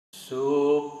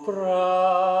Suprandene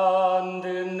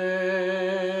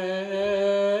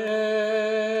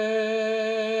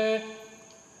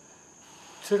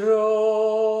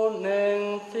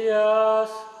jroning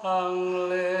tias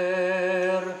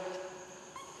angler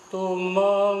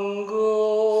tumanggung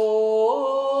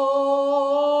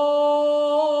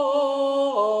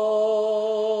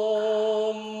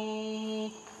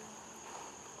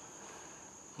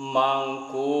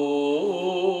mangku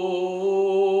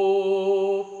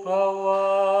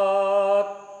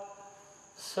bawat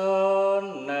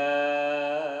senen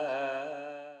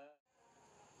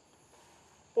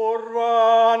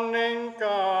purwaning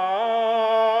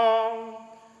kang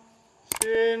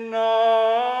sinawung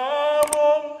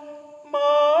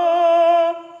maneh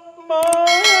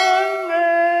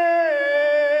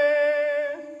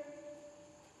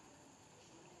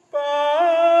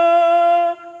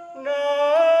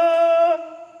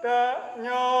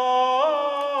panadanya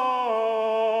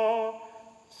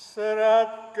serat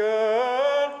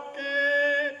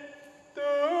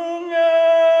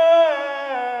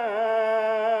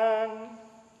kekitungan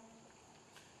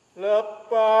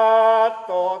lepat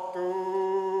totu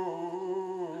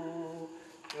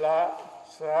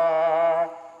laksari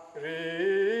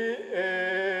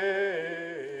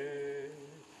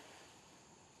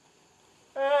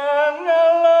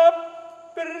angelap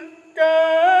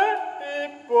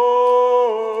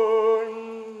berkahipun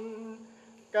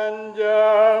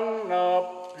Kanjeng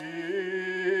Nabi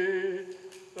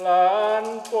lan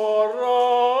para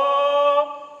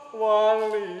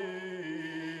wali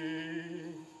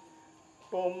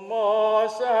Pomo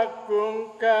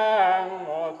sagung kang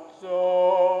maca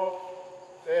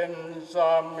ten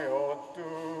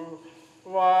samyotu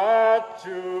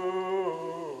waju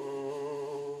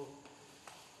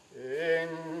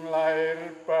ing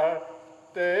lair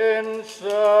batin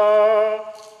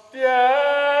setyanya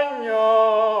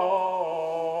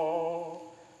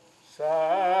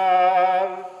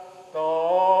sarta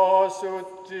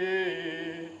suci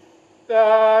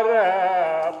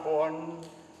tarapun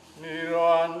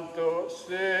nirantuk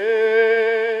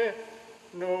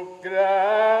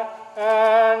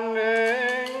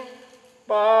nugrahaning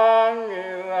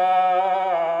pangeran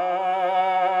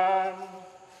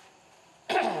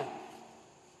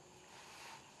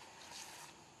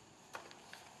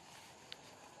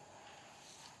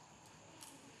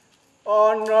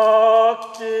ana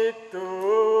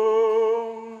kidung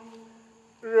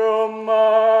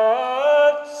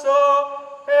rumaksa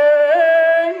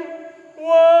ing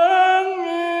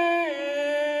wengi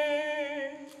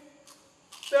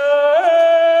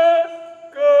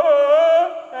teko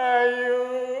ayu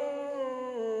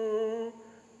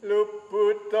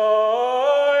luputa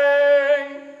ing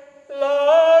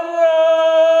lara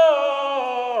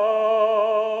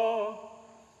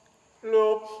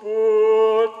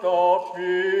luputa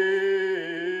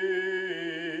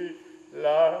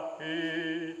bilahi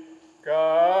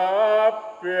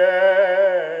kabeh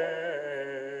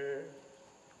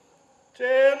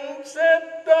Jen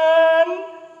setan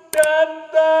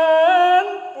datan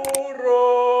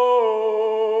purun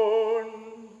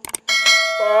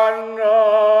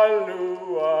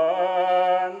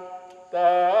panaluan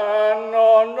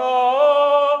tanono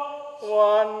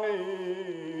wani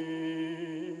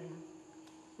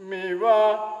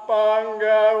miwah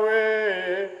panggawe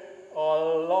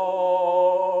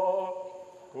Allah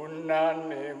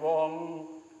gunane wong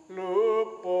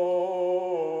luput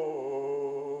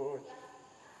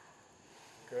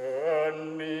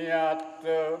keniat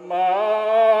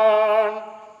teman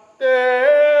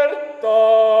tirta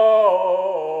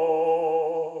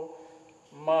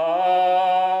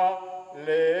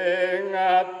maling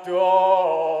ado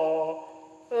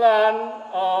lan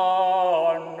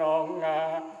ana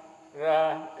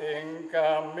ngarah ing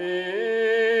kami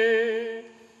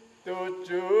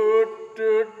tujuh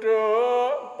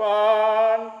duduk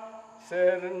pan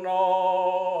sirna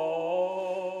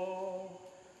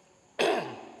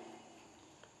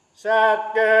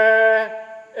sakeh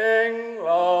ing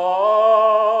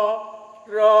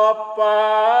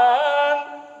ropan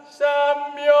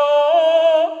samya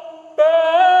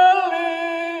bali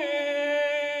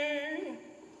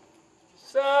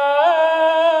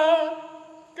sakeh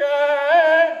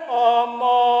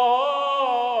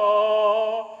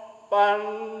pan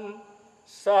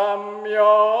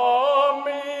samya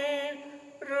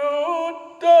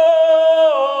miruta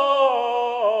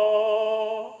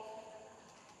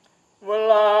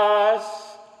welas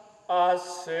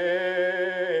asih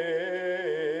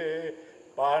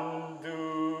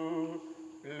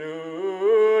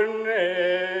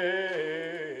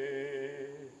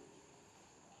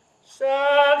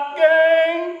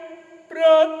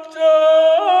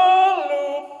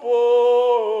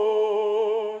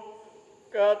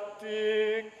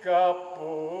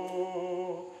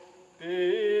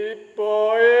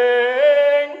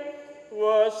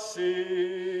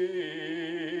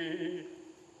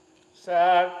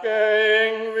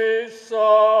saking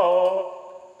wisatawa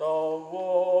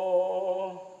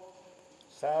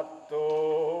satu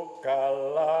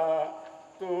kala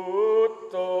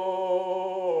tutut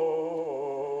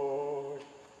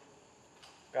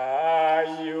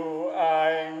kayu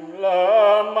aing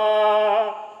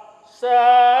lemah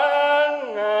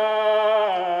sangar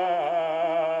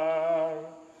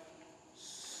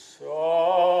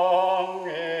songeng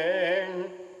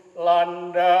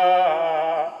landa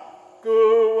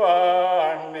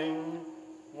kuwaning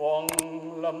wong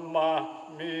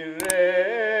lemah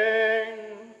miring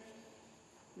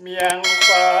miang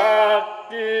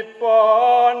pakiponing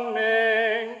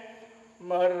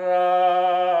merak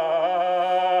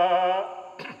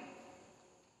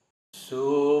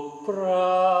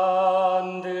suprandene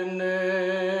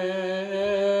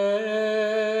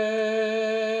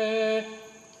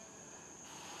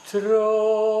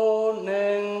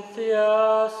jroning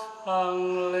tias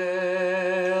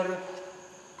angler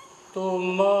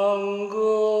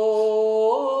tumanggum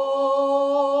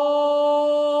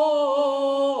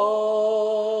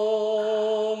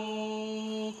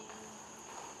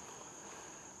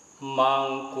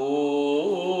mangku